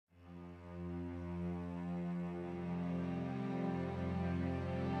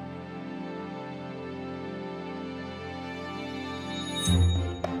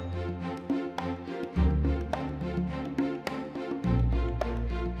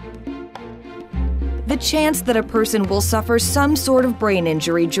The chance that a person will suffer some sort of brain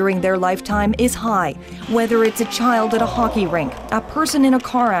injury during their lifetime is high, whether it's a child at a hockey rink, a person in a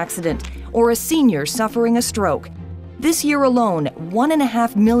car accident, or a senior suffering a stroke. This year alone,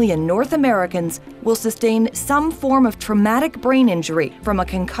 1.5 million North Americans will sustain some form of traumatic brain injury, from a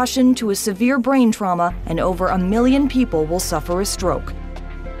concussion to a severe brain trauma, and over 1 million people will suffer a stroke.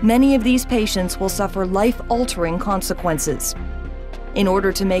 Many of these patients will suffer life-altering consequences. In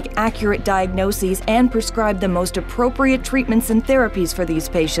order to make accurate diagnoses and prescribe the most appropriate treatments and therapies for these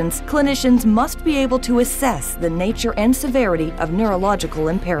patients, clinicians must be able to assess the nature and severity of neurological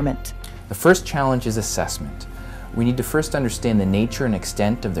impairment. The first challenge is assessment. We need to first understand the nature and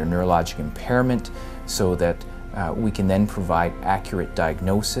extent of their neurologic impairment so that we can then provide accurate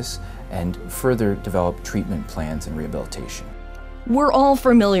diagnosis and further develop treatment plans and rehabilitation. We're all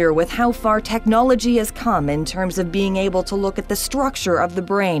familiar with how far technology has come in terms of being able to look at the structure of the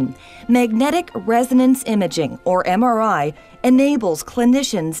brain. Magnetic resonance imaging, or MRI, enables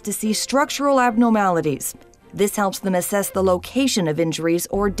clinicians to see structural abnormalities. This helps them assess the location of injuries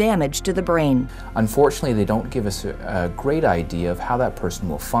or damage to the brain. Unfortunately, they don't give us a great idea of how that person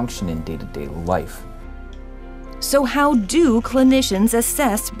will function in day-to-day life. So how do clinicians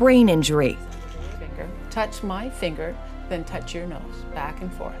assess brain injury? Touch my finger, then touch your nose, back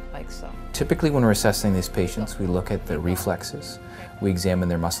and forth, like so. Typically when we're assessing these patients, we look at their reflexes, we examine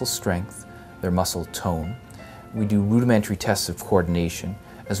their muscle strength, their muscle tone, we do rudimentary tests of coordination,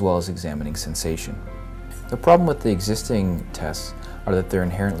 as well as examining sensation. The problem with the existing tests are that they're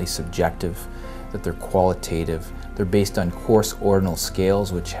inherently subjective, that they're qualitative, they're based on coarse ordinal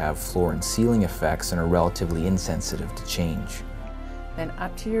scales which have floor and ceiling effects and are relatively insensitive to change. Then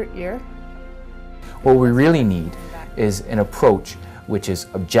up to your ear. What we really need is an approach which is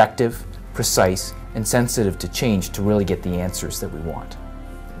objective, precise, and sensitive to change to really get the answers that we want.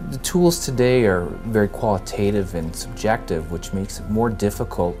 The tools today are very qualitative and subjective, which makes it more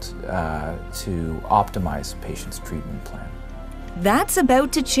difficult to optimize a patient's treatment plan. That's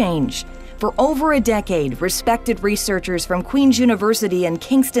about to change. For over a decade, respected researchers from Queen's University in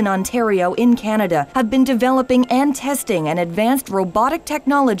Kingston, Ontario in Canada have been developing and testing an advanced robotic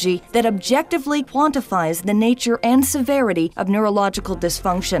technology that objectively quantifies the nature and severity of neurological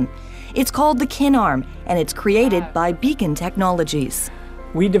dysfunction. It's called the Kinarm, and it's created by Beacon Technologies.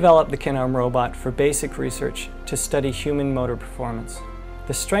 We developed the Kinarm robot for basic research to study human motor performance.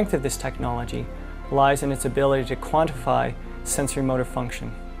 The strength of this technology lies in its ability to quantify sensory motor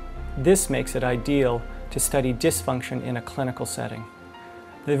function. This makes it ideal to study dysfunction in a clinical setting.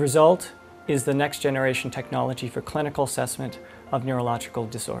 The result is the next generation technology for clinical assessment of neurological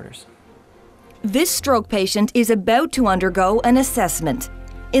disorders. This stroke patient is about to undergo an assessment.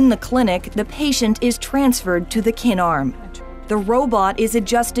 In the clinic, the patient is transferred to the Kinarm. The robot is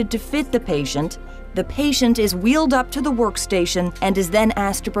adjusted to fit the patient. The patient is wheeled up to the workstation and is then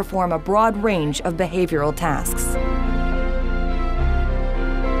asked to perform a broad range of behavioral tasks.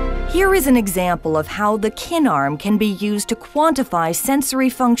 Here is an example of how the Kinarm can be used to quantify sensory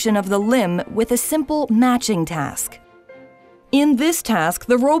function of the limb with a simple matching task. In this task,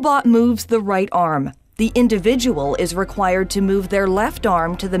 the robot moves the right arm. The individual is required to move their left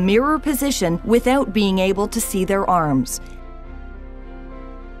arm to the mirror position without being able to see their arms.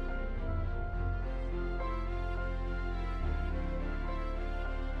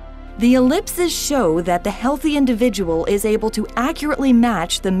 The ellipses show that the healthy individual is able to accurately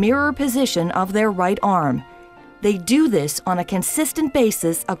match the mirror position of their right arm. They do this on a consistent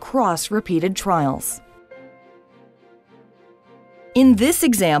basis across repeated trials. In this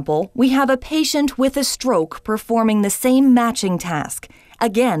example, we have a patient with a stroke performing the same matching task.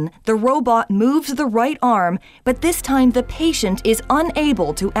 Again, the robot moves the right arm, but this time the patient is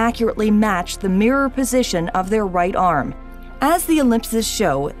unable to accurately match the mirror position of their right arm. As the ellipses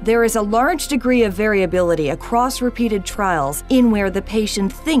show, there is a large degree of variability across repeated trials in where the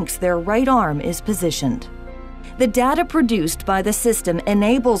patient thinks their right arm is positioned. The data produced by the system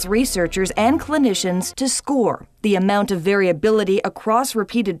enables researchers and clinicians to score the amount of variability across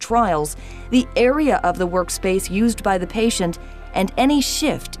repeated trials, the area of the workspace used by the patient, and any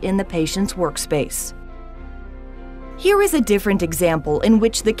shift in the patient's workspace. Here is a different example in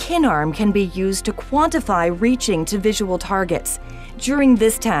which the Kinarm can be used to quantify reaching to visual targets. During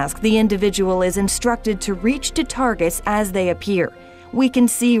this task, the individual is instructed to reach to targets as they appear. We can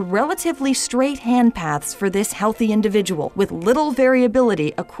see relatively straight hand paths for this healthy individual with little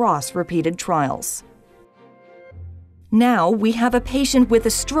variability across repeated trials. Now we have a patient with a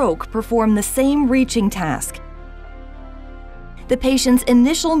stroke perform the same reaching task. The patient's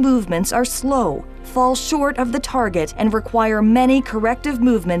initial movements are slow, fall short of the target, and require many corrective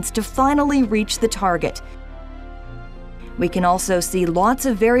movements to finally reach the target. We can also see lots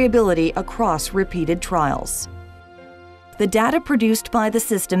of variability across repeated trials. The data produced by the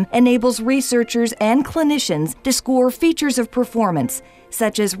system enables researchers and clinicians to score features of performance,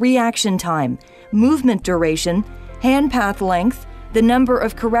 such as reaction time, movement duration, hand path length, the number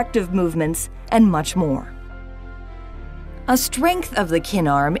of corrective movements, and much more. A strength of the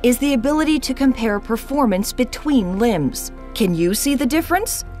Kinarm is the ability to compare performance between limbs. Can you see the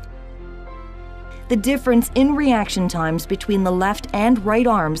difference? The difference in reaction times between the left and right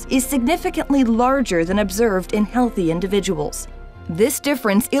arms is significantly larger than observed in healthy individuals. This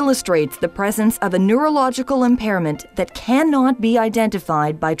difference illustrates the presence of a neurological impairment that cannot be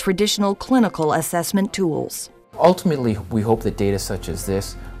identified by traditional clinical assessment tools. Ultimately, we hope that data such as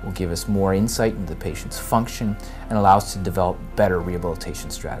this will give us more insight into the patient's function and allow us to develop better rehabilitation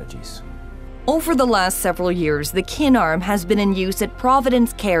strategies. Over the last several years, the Kinarm has been in use at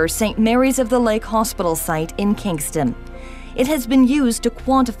Providence Care St. Mary's of the Lake Hospital site in Kingston. It has been used to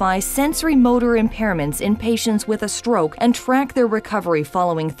quantify sensory motor impairments in patients with a stroke and track their recovery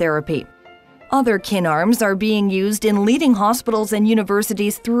following therapy. Other Kinarms are being used in leading hospitals and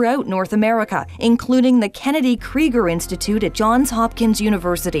universities throughout North America, including the Kennedy Krieger Institute at Johns Hopkins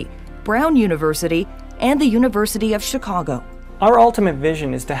University, Brown University, and the University of Chicago. Our ultimate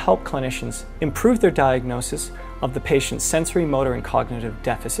vision is to help clinicians improve their diagnosis of the patient's sensory, motor, and cognitive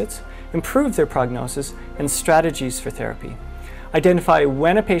deficits, improve their prognosis and strategies for therapy, identify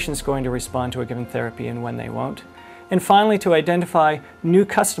when a patient's going to respond to a given therapy and when they won't, and finally to identify new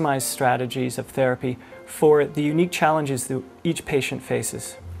customized strategies of therapy for the unique challenges that each patient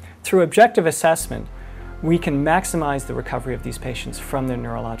faces. Through objective assessment, we can maximize the recovery of these patients from their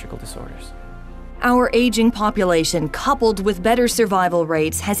neurological disorders. Our aging population, coupled with better survival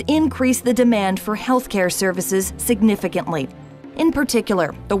rates, has increased the demand for healthcare services significantly. In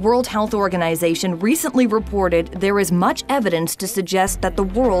particular, the World Health Organization recently reported there is much evidence to suggest that the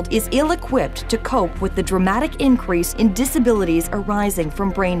world is ill-equipped to cope with the dramatic increase in disabilities arising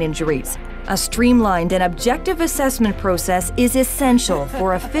from brain injuries. A streamlined and objective assessment process is essential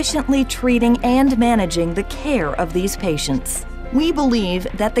for efficiently treating and managing the care of these patients. We believe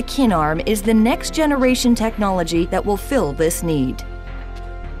that the Kinarm is the next generation technology that will fill this need.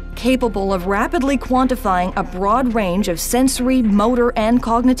 Capable of rapidly quantifying a broad range of sensory, motor, and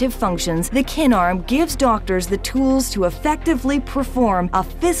cognitive functions, the Kinarm gives doctors the tools to effectively perform a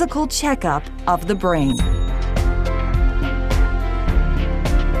physical checkup of the brain.